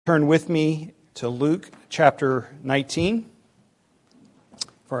Turn with me to Luke chapter 19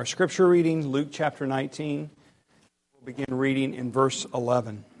 for our scripture reading. Luke chapter 19. We'll begin reading in verse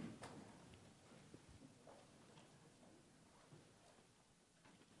 11.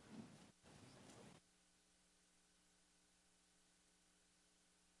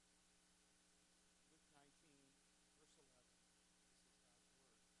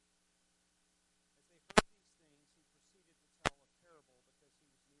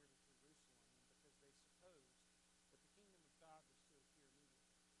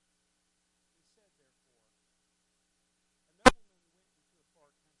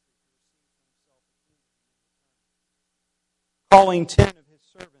 Calling 10 of his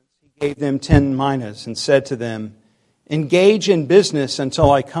servants, he gave them 10 minas and said to them, "Engage in business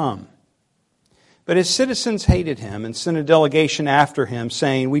until I come." But his citizens hated him and sent a delegation after him,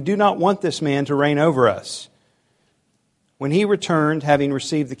 saying, "We do not want this man to reign over us." When he returned, having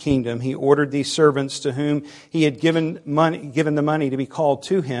received the kingdom, he ordered these servants to whom he had given the money to be called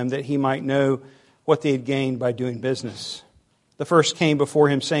to him, that he might know what they had gained by doing business. The first came before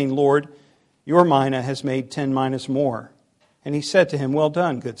him, saying, "Lord, your mina has made 10 minas more." And he said to him, "Well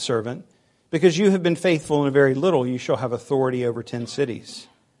done, good servant. Because you have been faithful in a very little, you shall have authority over 10 cities.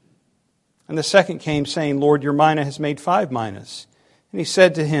 And the second came, saying, "Lord, your mina has made 5 minas." And he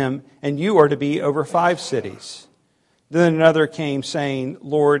said to him, "And you are to be over 5 cities. Then another came, saying,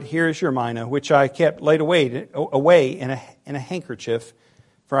 "Lord, here is your mina, which I kept laid away in a handkerchief,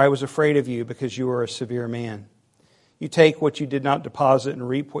 for I was afraid of you, because you are a severe man. You take what you did not deposit and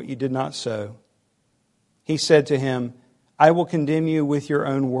reap what you did not sow." He said to him, "I will condemn you with your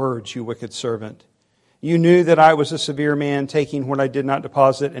own words, you wicked servant. You knew that I was a severe man, taking what I did not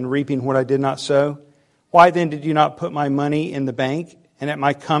deposit and reaping what I did not sow. Why then did you not put my money in the bank, and at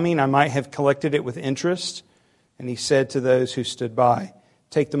my coming I might have collected it with interest?" And he said to those who stood by,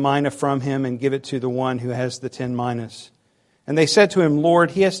 "Take the mina from him and give it to the one who has the 10 minas. And they said to him,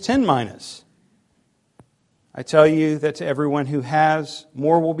 "Lord, he has 10 minas." "I tell you that to everyone who has,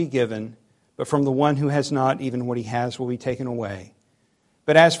 more will be given, but from the one who has not, even what he has will be taken away.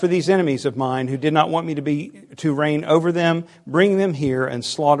 But as for these enemies of mine, who did not want me to reign over them, bring them here and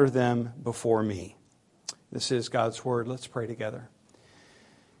slaughter them before me." This is God's word. Let's pray together.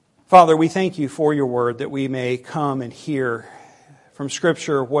 Father, we thank you for your word, that we may come and hear from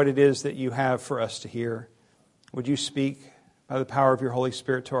Scripture what it is that you have for us to hear. Would you speak by the power of your Holy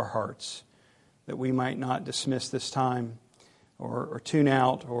Spirit to our hearts, that we might not dismiss this time or tune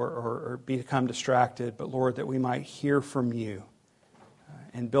out or become distracted, but Lord, that we might hear from you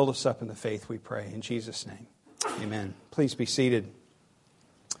and build us up in the faith, we pray. In Jesus' name, amen. Please be seated.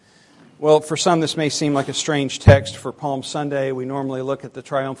 Well, for some, this may seem like a strange text for Palm Sunday. We normally look at the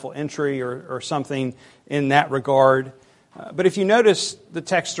triumphal entry or something in that regard. But if you notice the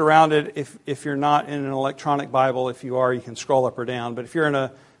text around it, if you're not in an electronic Bible, if you are, you can scroll up or down. But if you're in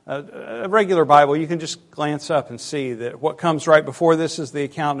a regular Bible, you can just glance up and see that what comes right before this is the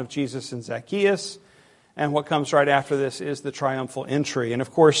account of Jesus and Zacchaeus, and what comes right after this is the triumphal entry. And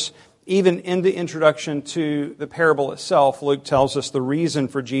of course, even in the introduction to the parable itself, Luke tells us the reason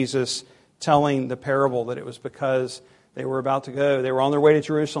for Jesus telling the parable, that it was because they were about to go. They were on their way to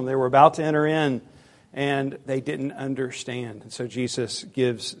Jerusalem. They were about to enter in, and they didn't understand. And so Jesus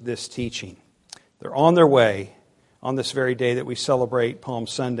gives this teaching. They're on their way on this very day that we celebrate Palm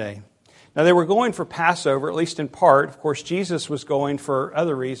Sunday. Now, they were going for Passover, at least in part. Of course, Jesus was going for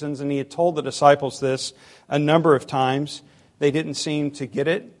other reasons, and he had told the disciples this a number of times. They didn't seem to get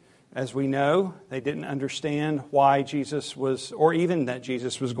it, as we know. They didn't understand why Jesus was, or even that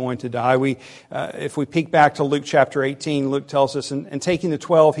Jesus was going to die. If we peek back to Luke chapter 18, Luke tells us, and taking the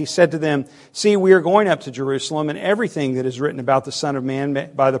 12, he said to them, "See, we are going up to Jerusalem, and everything that is written about the Son of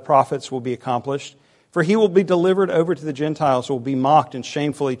Man by the prophets will be accomplished. For he will be delivered over to the Gentiles, will be mocked and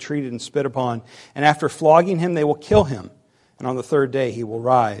shamefully treated and spit upon. And after flogging him, they will kill him. And on the 3rd day he will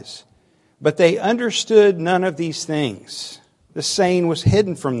rise." But they understood none of these things. The saying was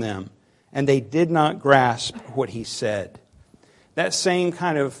hidden from them, and they did not grasp what he said. That same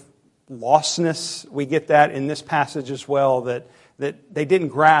kind of lostness, we get that in this passage as well, that they didn't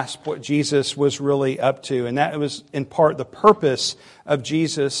grasp what Jesus was really up to. And that was in part the purpose of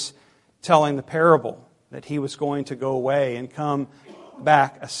Jesus telling the parable, that he was going to go away and come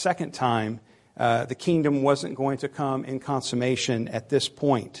back a second time. The kingdom wasn't going to come in consummation at this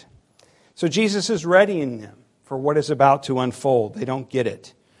point. So Jesus is readying them for what is about to unfold. They don't get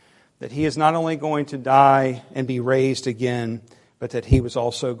it. That he is not only going to die and be raised again, but that he was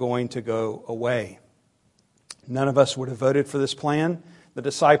also going to go away. None of us would have voted for this plan. The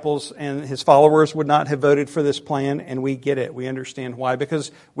disciples and his followers would not have voted for this plan, and we get it. We understand why.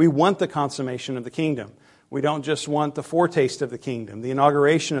 Because we want the consummation of the kingdom. We don't just want the foretaste of the kingdom, the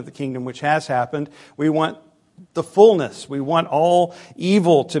inauguration of the kingdom, which has happened. We want the fullness. We want all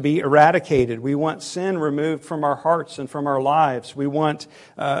evil to be eradicated. We want sin removed from our hearts and from our lives. We want,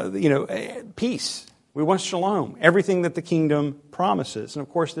 peace. We want shalom, everything that the kingdom promises. And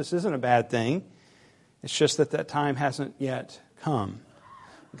of course, this isn't a bad thing. It's just that time hasn't yet come.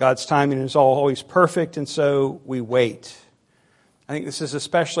 God's timing is always perfect, and so we wait. I think this is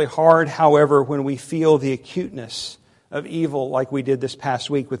especially hard, however, when we feel the acuteness of evil like we did this past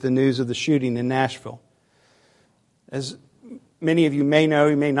week with the news of the shooting in Nashville. As many of you may know,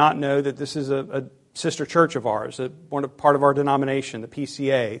 you may not know, that this is a sister church of ours, part of our denomination, the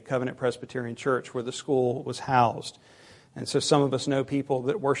PCA, Covenant Presbyterian Church, where the school was housed. And so some of us know people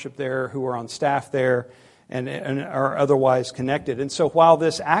that worship there who are on staff there and are otherwise connected. And so while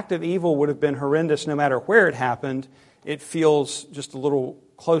this act of evil would have been horrendous no matter where it happened, it feels just a little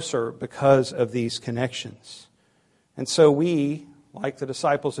closer because of these connections. And so we, like the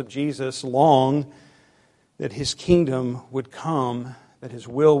disciples of Jesus, long that his kingdom would come, that his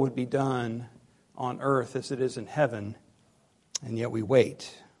will would be done on earth as it is in heaven, and yet we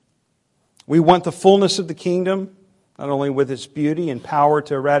wait. We want the fullness of the kingdom, not only with its beauty and power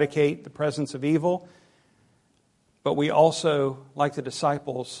to eradicate the presence of evil, but we also, like the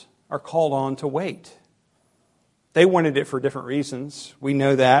disciples, are called on to wait. They wanted it for different reasons. We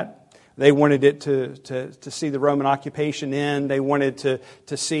know that. They wanted it to see the Roman occupation end. They wanted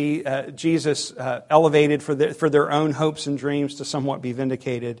to see Jesus elevated for their own hopes and dreams to somewhat be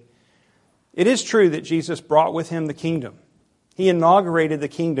vindicated. It is true that Jesus brought with him the kingdom. He inaugurated the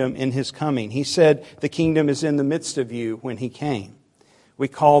kingdom in his coming. He said the kingdom is in the midst of you when he came. We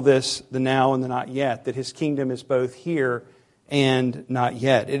call this the now and the not yet, that his kingdom is both here and not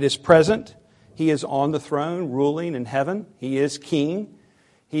yet. It is present. He is on the throne, ruling in heaven. He is king.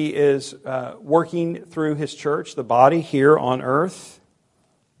 He is working through his church, the body, here on earth.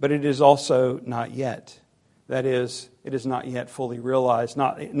 But it is also not yet. That is, it is not yet fully realized,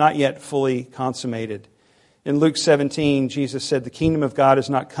 not yet fully consummated. In Luke 17, Jesus said, the kingdom of God is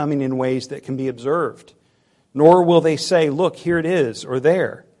not coming in ways that can be observed, nor will they say, look, here it is, or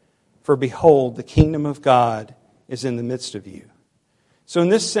there. For behold, the kingdom of God is in the midst of you. So in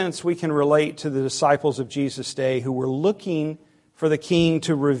this sense, we can relate to the disciples of Jesus' day who were looking for the king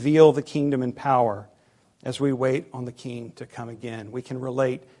to reveal the kingdom and power as we wait on the king to come again. We can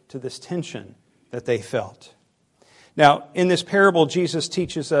relate to this tension that they felt. Now, in this parable, Jesus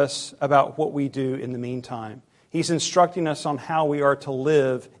teaches us about what we do in the meantime. He's instructing us on how we are to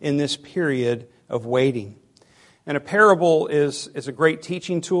live in this period of waiting. And a parable is a great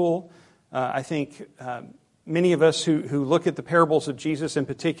teaching tool. I think many of us who look at the parables of Jesus in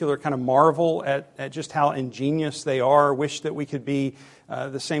particular kind of marvel at just how ingenious they are, wish that we could be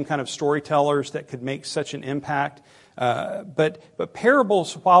the same kind of storytellers that could make such an impact. But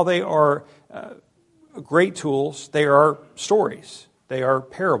parables, while they are great tools, they are stories. They are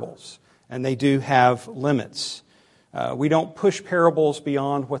parables, and they do have limits. We don't push parables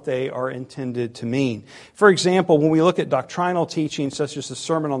beyond what they are intended to mean. For example, when we look at doctrinal teaching, such as the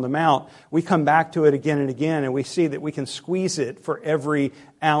Sermon on the Mount, we come back to it again and again, and we see that we can squeeze it for every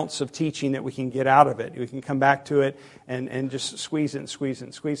ounce of teaching that we can get out of it. We can come back to it and just squeeze it and squeeze it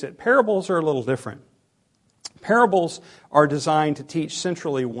and squeeze it. Parables are a little different. Parables are designed to teach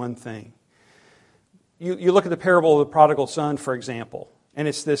centrally one thing. You look at the parable of the prodigal son, for example, and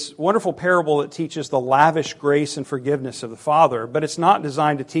it's this wonderful parable that teaches the lavish grace and forgiveness of the Father, but it's not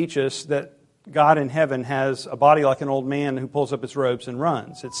designed to teach us that God in heaven has a body like an old man who pulls up his robes and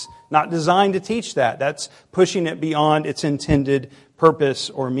runs. It's not designed to teach that. That's pushing it beyond its intended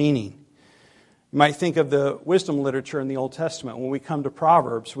purpose or meaning. You might think of the wisdom literature in the Old Testament. When we come to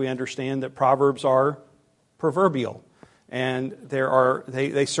Proverbs, we understand that Proverbs are proverbial, and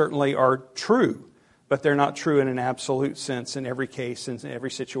they certainly are true. But they're not true in an absolute sense in every case, in every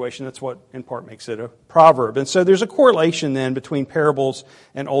situation. That's what, in part, makes it a proverb. And so there's a correlation, then, between parables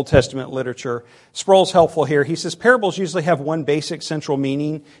and Old Testament literature. Sproul's helpful here. He says, parables usually have one basic central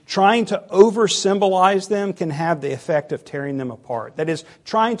meaning. Trying to over-symbolize them can have the effect of tearing them apart. That is,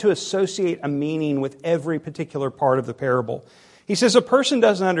 trying to associate a meaning with every particular part of the parable. He says, a person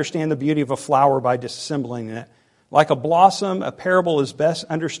doesn't understand the beauty of a flower by disassembling it. Like a blossom, a parable is best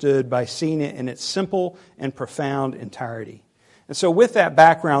understood by seeing it in its simple and profound entirety. And so with that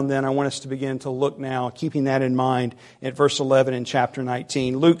background, then, I want us to begin to look now, keeping that in mind, at verse 11 in chapter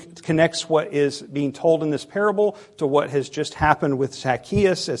 19. Luke connects what is being told in this parable to what has just happened with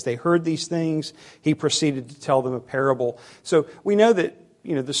Zacchaeus. As they heard these things, he proceeded to tell them a parable. So we know that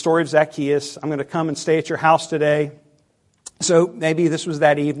the story of Zacchaeus. I'm going to come and stay at your house today. So maybe this was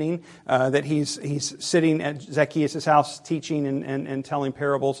that evening that he's sitting at Zacchaeus' house teaching and telling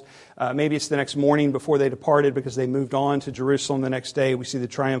parables. Maybe it's the next morning before they departed because they moved on to Jerusalem the next day. We see the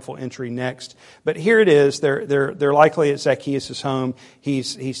triumphal entry next. But here it is. They're likely at Zacchaeus' home.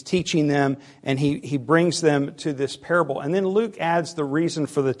 He's teaching them, and he brings them to this parable. And then Luke adds the reason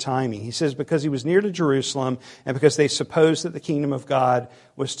for the timing. He says because he was near to Jerusalem and because they supposed that the kingdom of God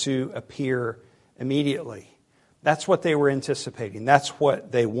was to appear immediately. That's what they were anticipating. That's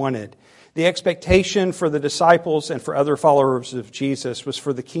what they wanted. The expectation for the disciples and for other followers of Jesus was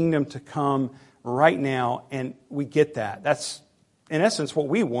for the kingdom to come right now, and we get that. That's, in essence, what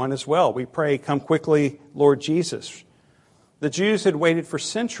we want as well. We pray, come quickly, Lord Jesus. The Jews had waited for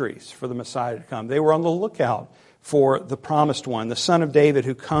centuries for the Messiah to come. They were on the lookout for the promised one, the Son of David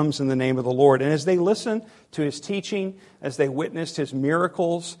who comes in the name of the Lord. And as they listened to his teaching, as they witnessed his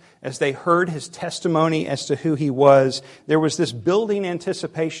miracles, as they heard his testimony as to who he was, there was this building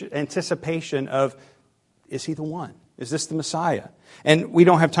anticipation of, is he the one? Is this the Messiah? And we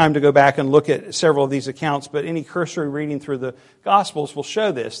don't have time to go back and look at several of these accounts, but any cursory reading through the Gospels will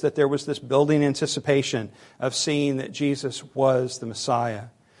show this, that there was this building anticipation of seeing that Jesus was the Messiah.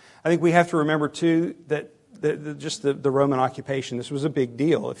 I think we have to remember, too, that the Roman occupation, this was a big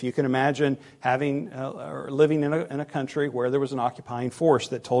deal. If you can imagine having or living in a country where there was an occupying force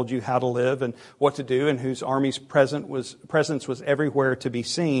that told you how to live and what to do, and whose army's presence was everywhere to be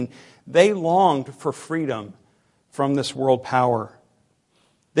seen, they longed for freedom from this world power.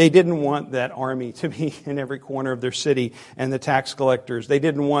 They didn't want that army to be in every corner of their city and the tax collectors. They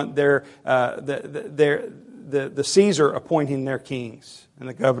didn't want the Caesar appointing their kings and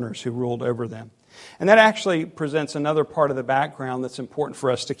the governors who ruled over them. And that actually presents another part of the background that's important for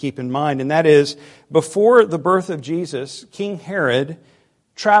us to keep in mind, and that is, before the birth of Jesus, King Herod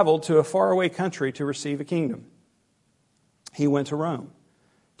traveled to a faraway country to receive a kingdom. He went to Rome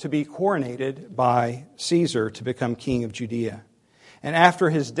to be coronated by Caesar to become king of Judea. And after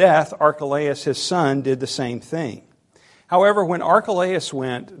his death, Archelaus, his son, did the same thing. However, when Archelaus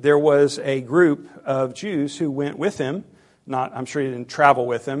went, there was a group of Jews who went with him. I'm sure he didn't travel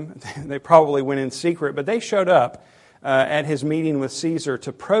with him. They probably went in secret, but they showed up at his meeting with Caesar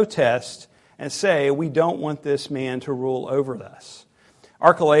to protest and say, we don't want this man to rule over us.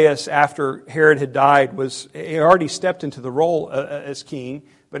 Archelaus, after Herod had died, he already stepped into the role as king,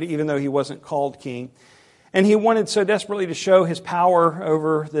 but even though he wasn't called king. And he wanted so desperately to show his power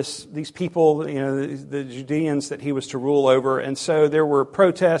over these people, the Judeans that he was to rule over. And so there were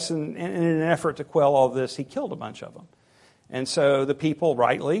protests, and in an effort to quell all this, he killed a bunch of them. And so the people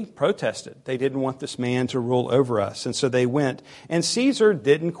rightly protested. They didn't want this man to rule over us. And so they went. And Caesar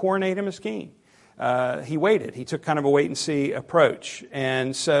didn't coronate him as king. He waited. He took kind of a wait-and-see approach.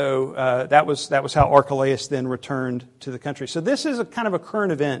 And so that was how Archelaus then returned to the country. So this is a kind of a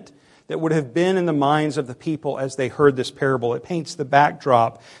current event that would have been in the minds of the people as they heard this parable. It paints the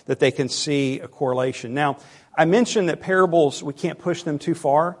backdrop that they can see a correlation. Now, I mentioned that parables, we can't push them too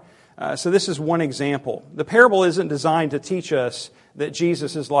far. So this is one example. The parable isn't designed to teach us that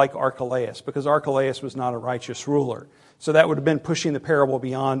Jesus is like Archelaus, because Archelaus was not a righteous ruler. So that would have been pushing the parable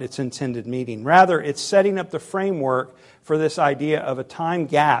beyond its intended meaning. Rather, it's setting up the framework for this idea of a time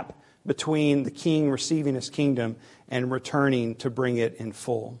gap between the king receiving his kingdom and returning to bring it in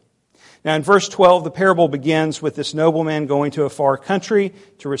full. Now in verse 12, the parable begins with this nobleman going to a far country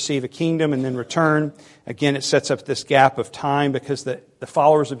to receive a kingdom and then return. Again, it sets up this gap of time because the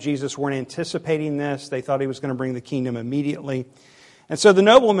followers of Jesus weren't anticipating this. They thought he was going to bring the kingdom immediately. And so the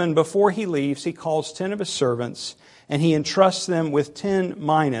nobleman, before he leaves, he calls 10 of his servants and he entrusts them with 10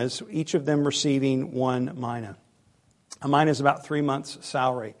 minas, each of them receiving 1 mina. A mina is about 3 months'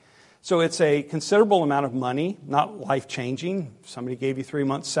 salary. So it's a considerable amount of money, not life-changing. If somebody gave you 3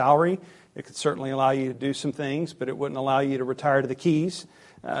 months' salary, it could certainly allow you to do some things, but it wouldn't allow you to retire to the Keys.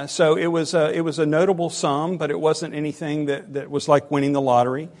 So it was a notable sum, but it wasn't anything that was like winning the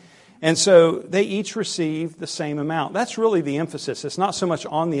lottery. And so they each received the same amount. That's really the emphasis. It's not so much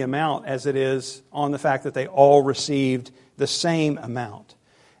on the amount as it is on the fact that they all received the same amount.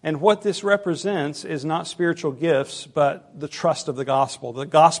 And what this represents is not spiritual gifts, but the trust of the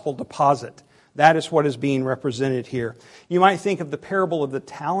gospel deposit. That is what is being represented here. You might think of the parable of the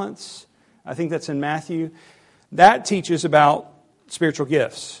talents. I think that's in Matthew. That teaches about spiritual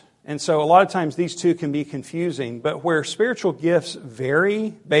gifts. And so a lot of times these two can be confusing, but where spiritual gifts vary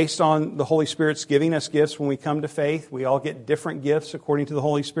based on the Holy Spirit's giving us gifts when we come to faith, we all get different gifts according to the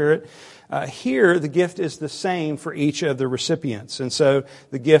Holy Spirit. Here, the gift is the same for each of the recipients, and so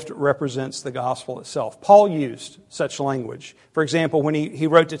the gift represents the gospel itself. Paul used such language. For example, when he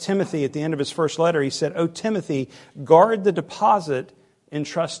wrote to Timothy at the end of his first letter, he said, "O Timothy, guard the deposit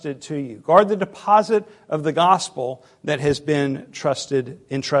entrusted to you." Guard the deposit of the gospel that has been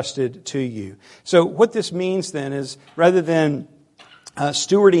entrusted to you. So what this means then is, rather than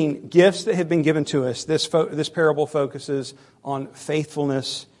stewarding gifts that have been given to us, this parable focuses on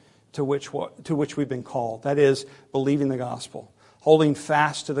faithfulness to which we've been called. That is, believing the gospel, holding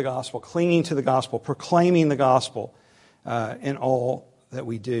fast to the gospel, clinging to the gospel, proclaiming the gospel in all that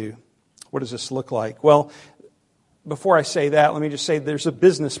we do. What does this look like? Well, before I say that, let me just say there's a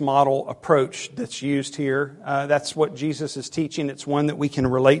business model approach that's used here. That's what Jesus is teaching. It's one that we can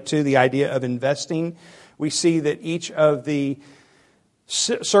relate to, the idea of investing. We see that each of the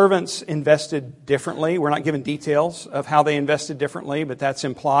servants invested differently. We're not given details of how they invested differently, but that's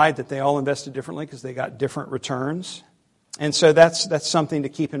implied that they all invested differently because they got different returns. And so that's something to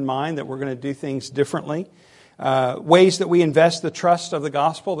keep in mind, that we're going to do things differently. Ways that we invest the trust of the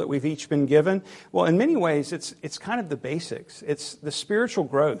gospel that we've each been given. Well, in many ways, it's kind of the basics. It's the spiritual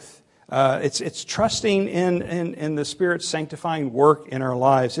growth. It's trusting in the Spirit's sanctifying work in our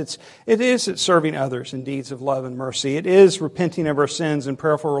lives. It's serving others in deeds of love and mercy. It is repenting of our sins and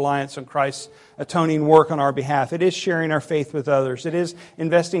prayerful reliance on Christ's atoning work on our behalf. It is sharing our faith with others. It is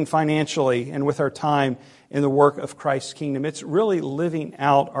investing financially and with our time in the work of Christ's kingdom. It's really living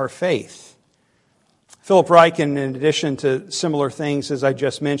out our faith. Philip Ryken, in addition to similar things as I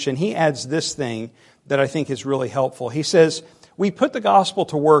just mentioned, he adds this thing that I think is really helpful. He says, "We put the gospel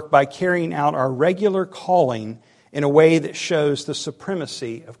to work by carrying out our regular calling in a way that shows the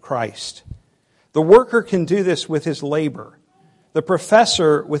supremacy of Christ. The worker can do this with his labor, the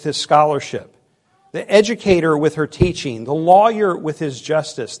professor with his scholarship, the educator with her teaching, the lawyer with his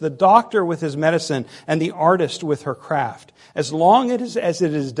justice, the doctor with his medicine, and the artist with her craft. As long as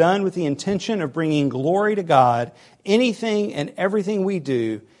it is done with the intention of bringing glory to God, anything and everything we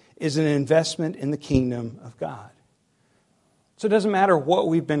do is an investment in the kingdom of God." So it doesn't matter what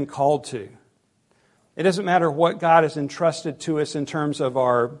we've been called to. It doesn't matter what God has entrusted to us in terms of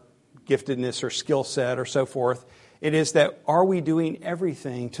our giftedness or skill set or so forth. It is that, are we doing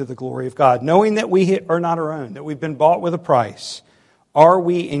everything to the glory of God? Knowing that we are not our own, that we've been bought with a price. Are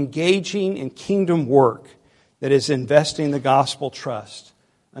we engaging in kingdom work that is investing the gospel trust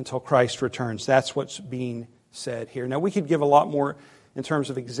until Christ returns? That's what's being said here. Now, we could give a lot more in terms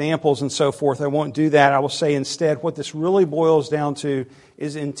of examples and so forth. I won't do that. I will say instead what this really boils down to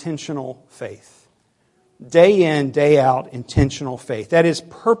is intentional faith. Day in, day out, intentional faith. That is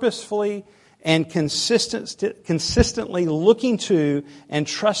purposefully and consistently looking to and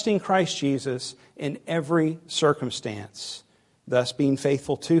trusting Christ Jesus in every circumstance, thus being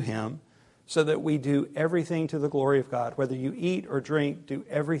faithful to Him, so that we do everything to the glory of God. Whether you eat or drink, do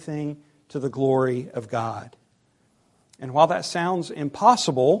everything to the glory of God. And while that sounds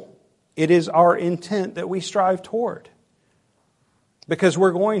impossible, it is our intent that we strive toward, because we're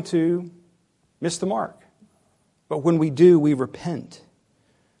going to miss the mark. But when we do, we repent.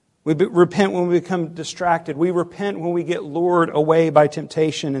 We repent when we become distracted. We repent when we get lured away by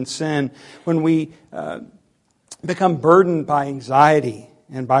temptation and sin. When we become burdened by anxiety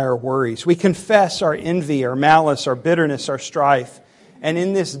and by our worries. We confess our envy, our malice, our bitterness, our strife. And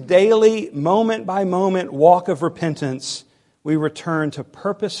in this daily, moment-by-moment walk of repentance, we return to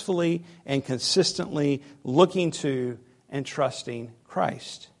purposefully and consistently looking to and trusting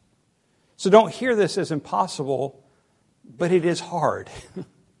Christ. So don't hear this as impossible, but it is hard.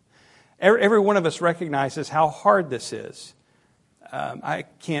 Every one of us recognizes how hard this is.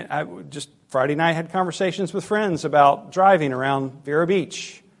 Friday night I had conversations with friends about driving around Vero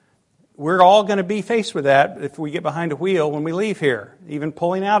Beach. We're all going to be faced with that if we get behind a wheel when we leave here, even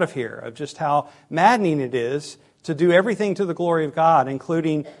pulling out of here, of just how maddening it is to do everything to the glory of God,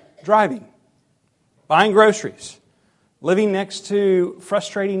 including driving, buying groceries, living next to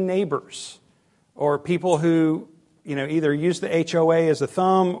frustrating neighbors, or people who either use the HOA as a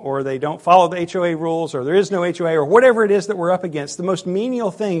thumb, or they don't follow the HOA rules, or there is no HOA, or whatever it is that we're up against. The most menial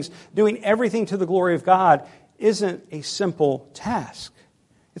things, doing everything to the glory of God, isn't a simple task.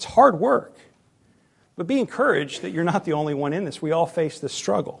 It's hard work. But be encouraged that you're not the only one in this. We all face this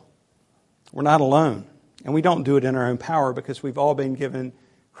struggle. We're not alone. And we don't do it in our own power, because we've all been given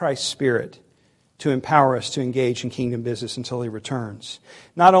Christ's Spirit to empower us to engage in kingdom business until He returns.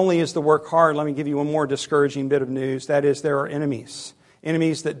 Not only is the work hard, let me give you one more discouraging bit of news. That is, there are enemies.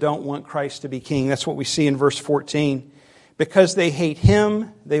 enemies that don't want Christ to be king. That's what we see in verse 14. Because they hate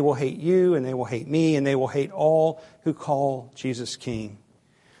him, they will hate you, and they will hate me, and they will hate all who call Jesus king.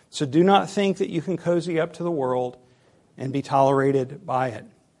 So do not think that you can cozy up to the world and be tolerated by it.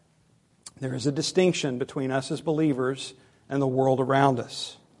 There is a distinction between us as believers and the world around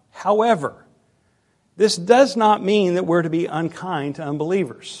us. However, this does not mean that we're to be unkind to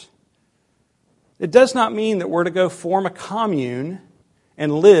unbelievers. It does not mean that we're to go form a commune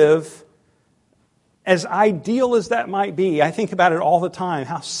and live, as ideal as that might be. I think about it all the time,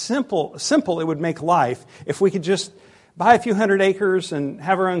 how simple it would make life if we could just buy a few hundred acres and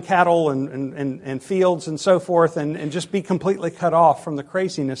have our own cattle and fields and so forth and just be completely cut off from the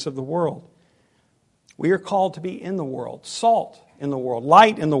craziness of the world. We are called to be in the world, salt in the world,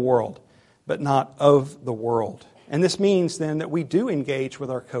 light in the world, but not of the world. And this means then that we do engage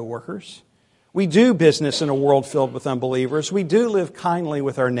with our coworkers. We do business in a world filled with unbelievers. We do live kindly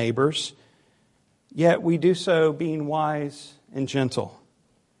with our neighbors. Yet we do so being wise and gentle.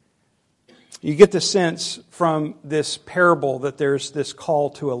 You get the sense from this parable that there's this call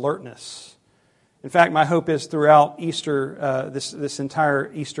to alertness. In fact, my hope is throughout Easter, this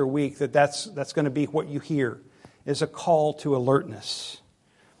entire Easter week, that's going to be what you hear, is a call to alertness.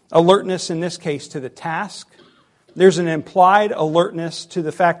 Alertness in this case to the task. There's an implied alertness to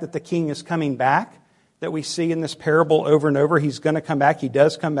the fact that the king is coming back that we see in this parable over and over. He's going to come back. He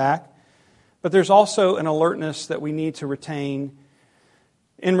does come back. But there's also an alertness that we need to retain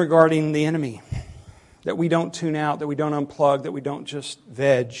in regarding the enemy. That we don't tune out, that we don't unplug, that we don't just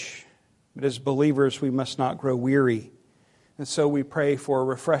veg. But as believers, we must not grow weary. And so we pray for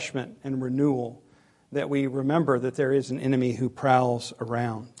refreshment and renewal, that we remember that there is an enemy who prowls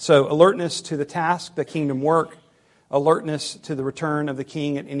around. So alertness to the task, the kingdom work, alertness to the return of the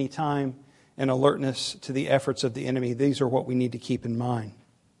king at any time, and alertness to the efforts of the enemy. These are what we need to keep in mind.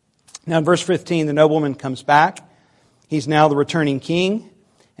 Now in verse 15, the nobleman comes back. He's now the returning king,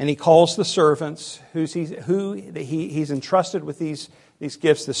 and he calls the servants who he's entrusted with these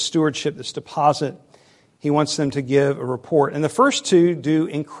gifts, this stewardship, this deposit. He wants them to give a report. And the first two do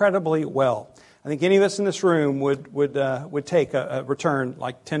incredibly well. I think any of us in this room would take a return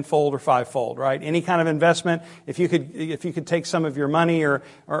like tenfold or fivefold, right? Any kind of investment, if you could take some of your money or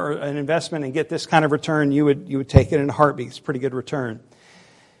an investment and get this kind of return, you would take it in a heartbeat. It's a pretty good return.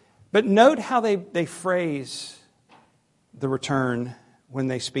 But note how they phrase the return when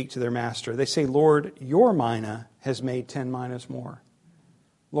they speak to their master. They say, "Lord, your mina has made 10 minas more.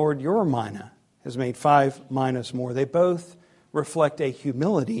 Lord, your mina has made 5 minas more." They both reflect a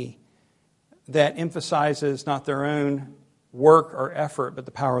humility that emphasizes not their own work or effort, but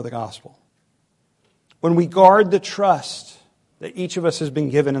the power of the gospel. When we guard the trust that each of us has been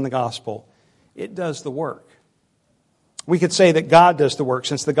given in the gospel, it does the work. We could say that God does the work,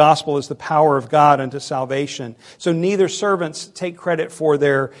 since the gospel is the power of God unto salvation. So neither servants take credit for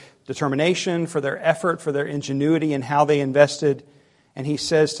their determination, for their effort, for their ingenuity, and how they invested. And he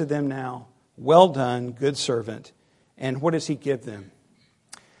says to them now, "Well done, good servant." And what does he give them?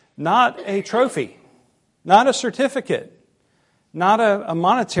 Not a trophy, not a certificate, not a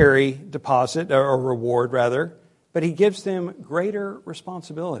monetary deposit or reward, rather, but he gives them greater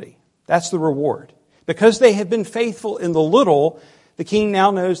responsibility. That's the reward. Because they have been faithful in the little, the king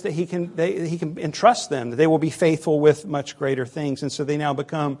now knows that he can entrust them, that they will be faithful with much greater things. And so they now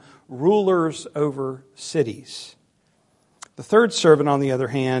become rulers over cities. The third servant, on the other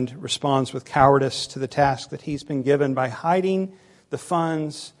hand, responds with cowardice to the task that he's been given by hiding the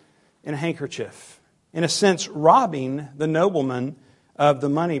funds in a handkerchief. In a sense, robbing the nobleman of the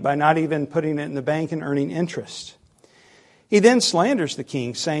money by not even putting it in the bank and earning interest. He then slanders the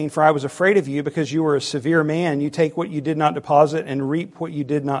king, saying, "For I was afraid of you because you were a severe man. You take what you did not deposit and reap what you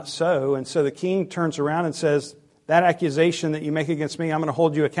did not sow." And so the king turns around and says, "That accusation that you make against me, I'm going to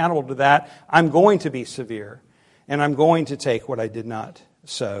hold you accountable to that. I'm going to be severe, and I'm going to take what I did not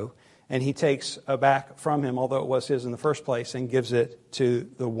sow." And he takes back from him, although it was his in the first place, and gives it to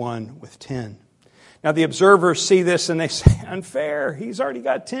the one with 10. Now the observers see this and they say, "Unfair. He's already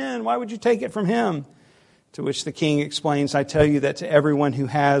got 10. Why would you take it from him?" To which the king explains, "I tell you that to everyone who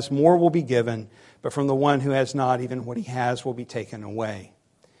has, more will be given, but from the one who has not, even what he has will be taken away."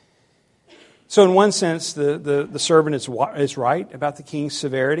 So in one sense, the servant is right about the king's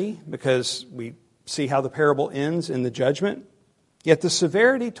severity, because we see how the parable ends in the judgment. Yet the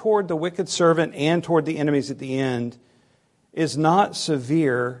severity toward the wicked servant and toward the enemies at the end is not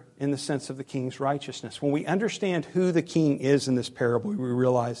severe in the sense of the king's righteousness. When we understand who the king is in this parable, we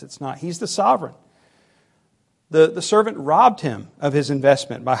realize it's not. He's the sovereign. The servant robbed him of his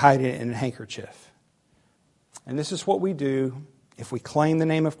investment by hiding it in a handkerchief. And this is what we do if we claim the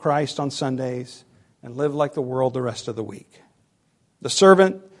name of Christ on Sundays and live like the world the rest of the week. The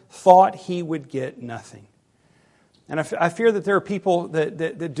servant thought he would get nothing. And I fear that there are people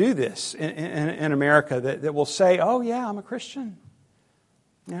that do this in America that will say, oh yeah, I'm a Christian.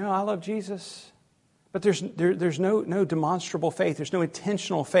 I love Jesus. But there's no demonstrable faith. There's no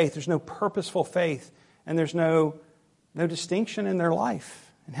intentional faith. There's no purposeful faith. And there's no distinction in their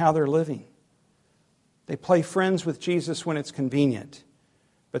life and how they're living. They play friends with Jesus when it's convenient,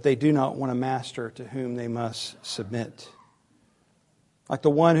 but they do not want a master to whom they must submit. Like the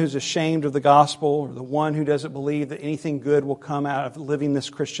one who's ashamed of the gospel, or the one who doesn't believe that anything good will come out of living this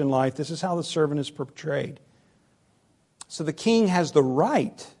Christian life. This is how the servant is portrayed. So the king has the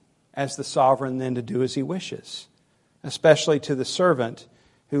right, as the sovereign, then to do as he wishes, especially to the servant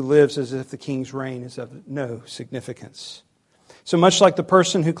who lives as if the king's reign is of no significance. So much like the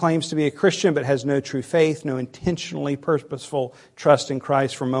person who claims to be a Christian but has no true faith, no intentionally purposeful trust in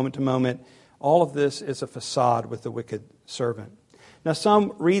Christ from moment to moment, all of this is a facade with the wicked servant. Now,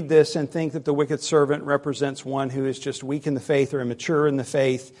 some read this and think that the wicked servant represents one who is just weak in the faith or immature in the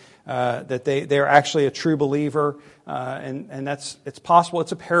faith, that they're actually a true believer, and it's possible.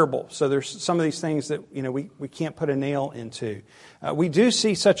 It's a parable, so there's some of these things that we can't put a nail into. We do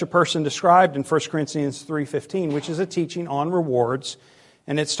see such a person described in 1 Corinthians 3:15, which is a teaching on rewards,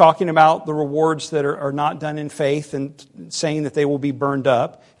 and it's talking about the rewards that are not done in faith and saying that they will be burned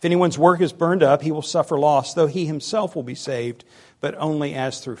up. If anyone's work is burned up, he will suffer loss, though he himself will be saved, but only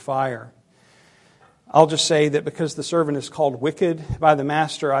as through fire. I'll just say that because the servant is called wicked by the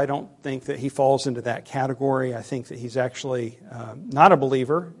master, I don't think that he falls into that category. I think that he's actually not a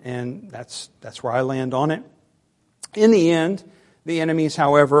believer, and that's where I land on it. In the end, the enemies,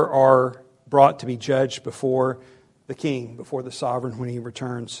 however, are brought to be judged before the king, before the sovereign when he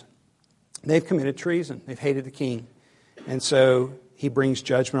returns. They've committed treason. They've hated the king. And so he brings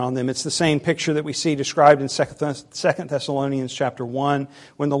judgment on them. It's the same picture that we see described in 2 Thessalonians chapter 1,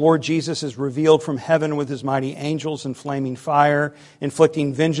 when the Lord Jesus is revealed from heaven with his mighty angels in flaming fire,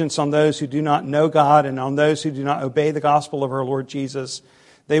 inflicting vengeance on those who do not know God and on those who do not obey the gospel of our Lord Jesus.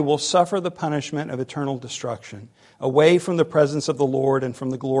 They will suffer the punishment of eternal destruction, away from the presence of the Lord and from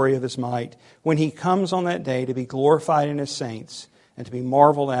the glory of his might, when he comes on that day to be glorified in his saints and to be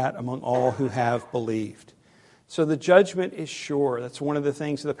marveled at among all who have believed. So the judgment is sure. That's one of the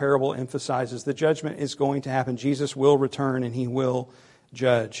things the parable emphasizes. The judgment is going to happen. Jesus will return and he will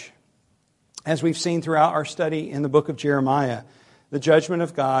judge. As we've seen throughout our study in the book of Jeremiah, the judgment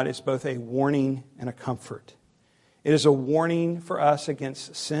of God is both a warning and a comfort. It is a warning for us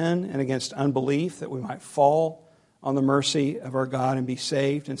against sin and against unbelief, that we might fall on the mercy of our God and be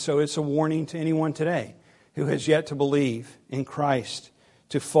saved. And so it's a warning to anyone today who has yet to believe in Christ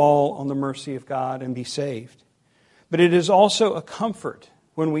to fall on the mercy of God and be saved. But it is also a comfort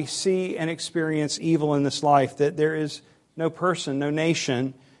when we see and experience evil in this life, that there is no person, no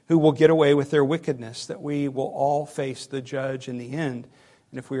nation who will get away with their wickedness, that we will all face the judge in the end.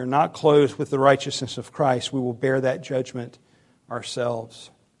 And if we are not clothed with the righteousness of Christ, we will bear that judgment ourselves.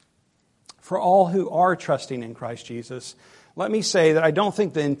 For all who are trusting in Christ Jesus, let me say that I don't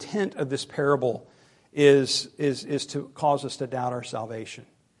think the intent of this parable is to cause us to doubt our salvation.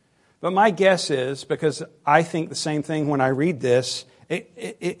 But my guess is, because I think the same thing when I read this,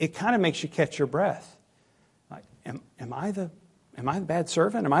 it kind of makes you catch your breath. Like, am I the bad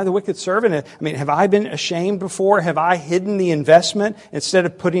servant? Am I the wicked servant? I mean, have I been ashamed before? Have I hidden the investment instead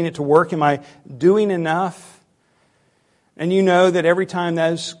of putting it to work? Am I doing enough? And you know that every time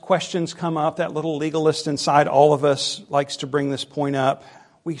those questions come up, that little legalist inside all of us likes to bring this point up.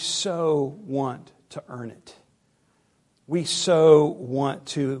 We so want to earn it. We so want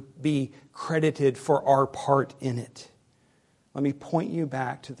to be credited for our part in it. Let me point you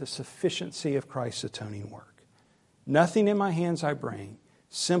back to the sufficiency of Christ's atoning work. Nothing in my hands I bring,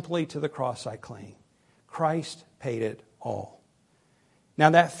 simply to the cross I cling. Christ paid it all. Now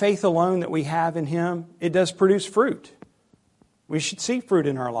that faith alone that we have in Him, it does produce fruit. We should see fruit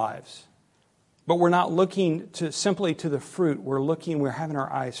in our lives. But we're not looking simply to the fruit. We're having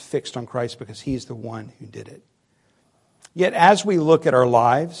our eyes fixed on Christ because He's the one who did it. Yet as we look at our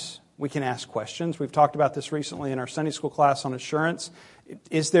lives, we can ask questions. We've talked about this recently in our Sunday school class on assurance.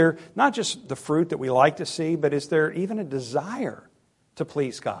 Is there not just the fruit that we like to see, but is there even a desire to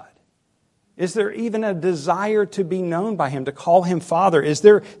please God? Is there even a desire to be known by Him, to call Him Father?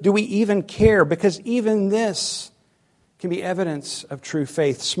 Do we even care? Because even this can be evidence of true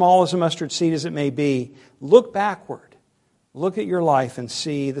faith. Small as a mustard seed as it may be, look backward. Look at your life and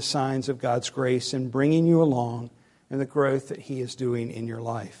see the signs of God's grace in bringing you along and the growth that He is doing in your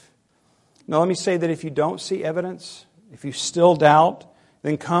life. Now let me say that if you don't see evidence, If you still doubt,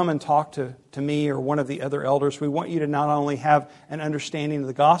 then come and talk to me or one of the other elders. We want you to not only have an understanding of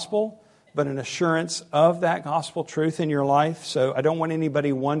the gospel, but an assurance of that gospel truth in your life. So I don't want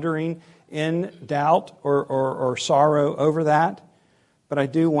anybody wondering in doubt or sorrow over that. But I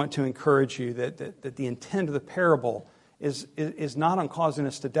do want to encourage you that the intent of the parable is not on causing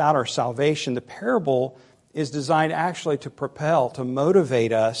us to doubt our salvation. The parable is designed actually to propel, to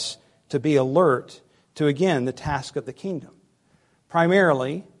motivate us to be alert to, again, the task of the kingdom.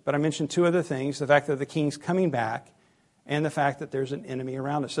 Primarily, but I mentioned two other things, the fact that the king's coming back and the fact that there's an enemy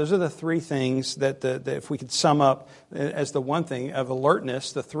around us. Those are the three things that if we could sum up as the one thing of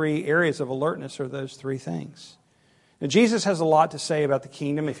alertness, the three areas of alertness are those three things. Now, Jesus has a lot to say about the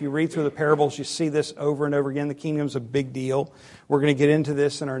kingdom. If you read through the parables, you see this over and over again. The kingdom's a big deal. We're going to get into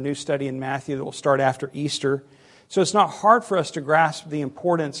this in our new study in Matthew that will start after Easter. So it's not hard for us to grasp the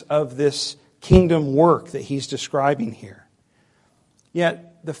importance of this kingdom work that he's describing here.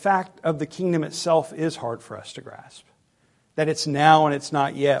 Yet, the fact of the kingdom itself is hard for us to grasp. That it's now and it's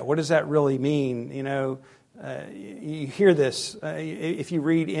not yet. What does that really mean? You hear this. If you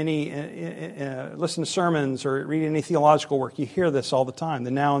read listen to sermons or read any theological work, you hear this all the time,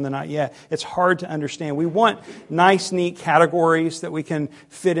 the now and the not yet. It's hard to understand. We want nice, neat categories that we can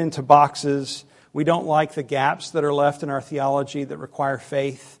fit into boxes. We don't like the gaps that are left in our theology that require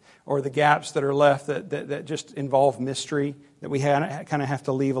faith, or the gaps that are left that just involve mystery, that we kind of have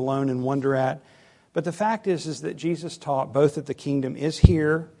to leave alone and wonder at. But the fact is that Jesus taught both that the kingdom is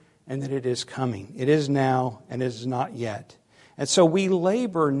here and that it is coming. It is now and it is not yet. And so we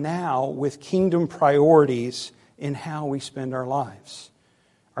labor now with kingdom priorities in how we spend our lives.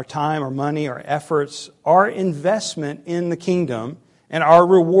 Our time, our money, our efforts, our investment in the kingdom, and our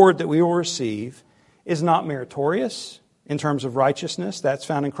reward that we will receive is not meritorious in terms of righteousness. That's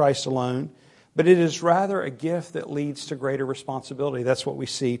found in Christ alone. But it is rather a gift that leads to greater responsibility. That's what we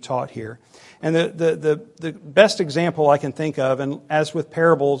see taught here. And the best example I can think of, and as with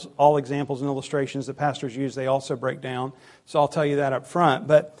parables, all examples and illustrations that pastors use, they also break down. So I'll tell you that up front.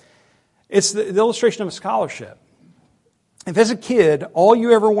 But it's the illustration of a scholarship. If as a kid, all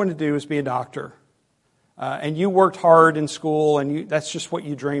you ever wanted to do was be a doctor, and you worked hard in school, and that's just what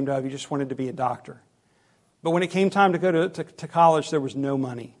you dreamed of, you just wanted to be a doctor. But when it came time to go to college, there was no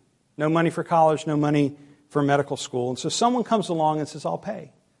money. No money for college, no money for medical school. And so someone comes along and says, I'll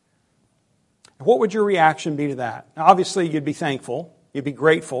pay. What would your reaction be to that? Now, obviously, you'd be thankful. You'd be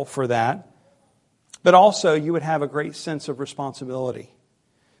grateful for that. But also, you would have a great sense of responsibility.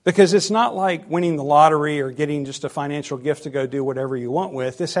 Because it's not like winning the lottery or getting just a financial gift to go do whatever you want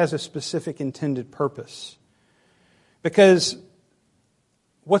with. This has a specific intended purpose. Because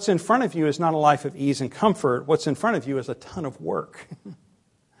what's in front of you is not a life of ease and comfort. What's in front of you is a ton of work.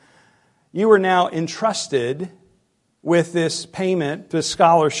 You are now entrusted with this payment, this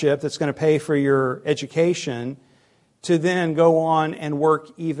scholarship that's going to pay for your education, to then go on and work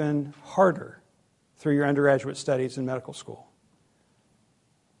even harder through your undergraduate studies in medical school.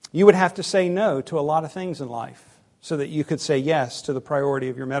 You would have to say no to a lot of things in life so that you could say yes to the priority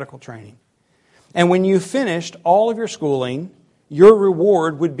of your medical training. And when you finished all of your schooling, your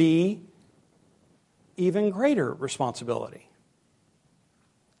reward would be even greater responsibility.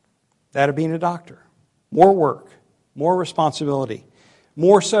 That of being a doctor. More work, more responsibility.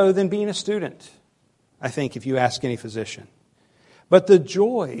 More so than being a student, I think, if you ask any physician. But the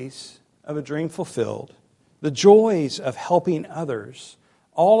joys of a dream fulfilled, the joys of helping others,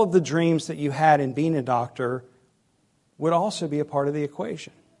 all of the dreams that you had in being a doctor would also be a part of the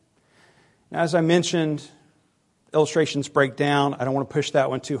equation. Now, as I mentioned, illustrations break down. I don't want to push that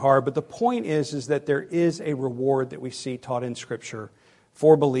one too hard. But the point is that there is a reward that we see taught in Scripture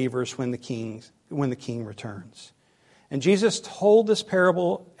for believers when the king returns. And Jesus told this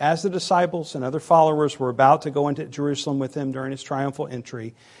parable as the disciples and other followers were about to go into Jerusalem with him during his triumphal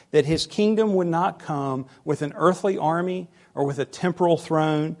entry, that his kingdom would not come with an earthly army or with a temporal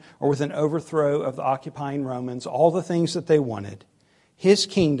throne or with an overthrow of the occupying Romans, all the things that they wanted. His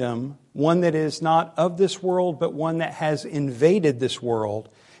kingdom, one that is not of this world, but one that has invaded this world,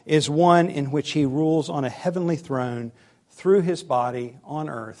 is one in which he rules on a heavenly throne through his body on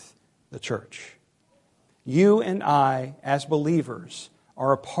earth, the church. You and I, as believers,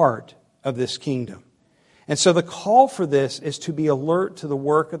 are a part of this kingdom. And so the call for this is to be alert to the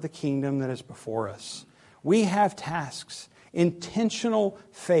work of the kingdom that is before us. We have tasks, intentional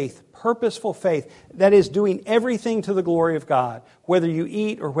faith, purposeful faith, that is doing everything to the glory of God. Whether you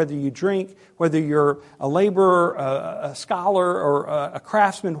eat or whether you drink, whether you're a laborer, a scholar, or a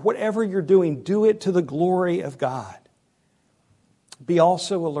craftsman, whatever you're doing, do it to the glory of God. Be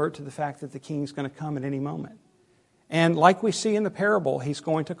also alert to the fact that the king's going to come at any moment. And like we see in the parable, He's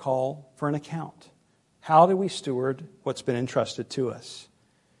going to call for an account. How do we steward what's been entrusted to us?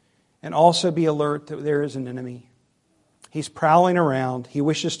 And also be alert that there is an enemy. He's prowling around. He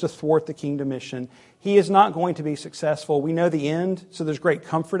wishes to thwart the kingdom mission. He is not going to be successful. We know the end, so there's great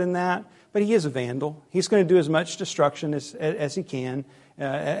comfort in that. But he is a vandal. He's going to do as much destruction as he can,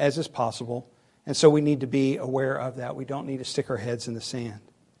 as is possible. And so we need to be aware of that. We don't need to stick our heads in the sand.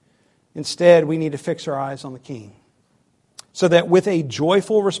 Instead, we need to fix our eyes on the King, so that with a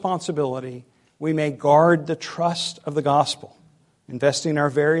joyful responsibility, we may guard the trust of the gospel, investing our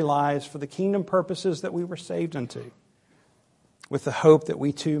very lives for the kingdom purposes that we were saved unto, with the hope that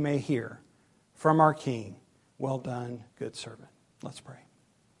we too may hear from our King, "Well done, good servant." Let's pray.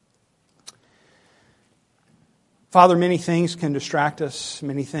 Father, many things can distract us.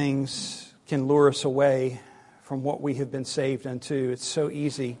 Many things can lure us away from what we have been saved unto. It's so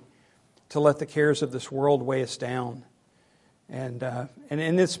easy to let the cares of this world weigh us down. And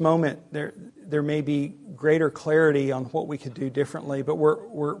in this moment, there may be greater clarity on what we could do differently, but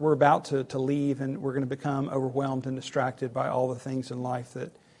we're about to leave, and we're going to become overwhelmed and distracted by all the things in life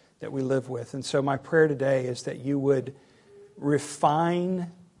that we live with. And so my prayer today is that you would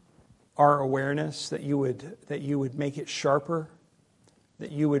refine our awareness, that you would make it sharper,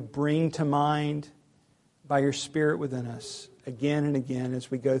 that you would bring to mind by your Spirit within us again and again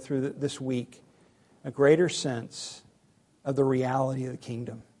as we go through this week a greater sense of the reality of the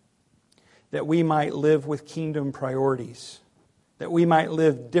kingdom, that we might live with kingdom priorities, that we might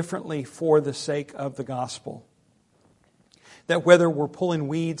live differently for the sake of the gospel, that whether we're pulling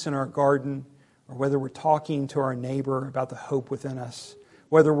weeds in our garden or whether we're talking to our neighbor about the hope within us,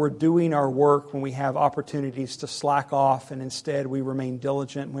 whether we're doing our work when we have opportunities to slack off and instead we remain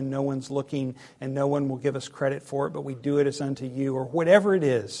diligent when no one's looking and no one will give us credit for it, but we do it as unto you, or whatever it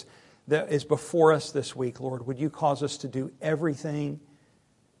is that is before us this week, Lord, would you cause us to do everything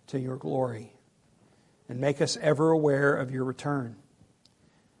to your glory and make us ever aware of your return,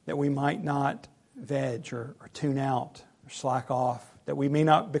 that we might not veg or tune out or slack off, that we may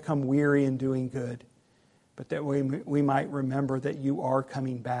not become weary in doing good, but that we might remember that you are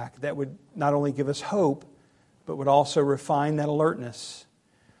coming back. That would not only give us hope, but would also refine that alertness.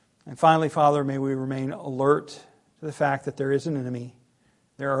 And finally, Father, may we remain alert to the fact that there is an enemy.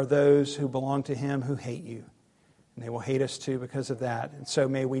 There are those who belong to him who hate you, and they will hate us too because of that. And so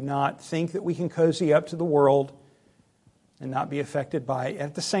may we not think that we can cozy up to the world and not be affected by it.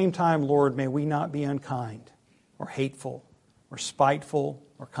 At the same time, Lord, may we not be unkind or hateful or spiteful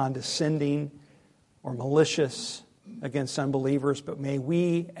or condescending or malicious against unbelievers, but may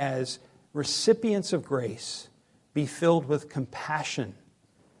we as recipients of grace be filled with compassion,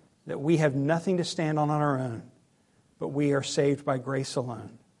 that we have nothing to stand on our own, but we are saved by grace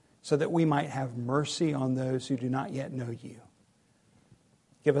alone, so that we might have mercy on those who do not yet know you.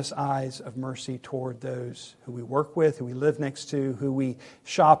 Give us eyes of mercy toward those who we work with, who we live next to, who we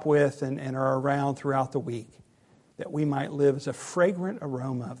shop with and are around throughout the week, that we might live as a fragrant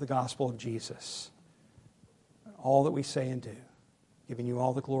aroma of the gospel of Jesus. All that we say and do, giving you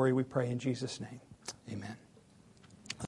all the glory, we pray in Jesus' name. Amen.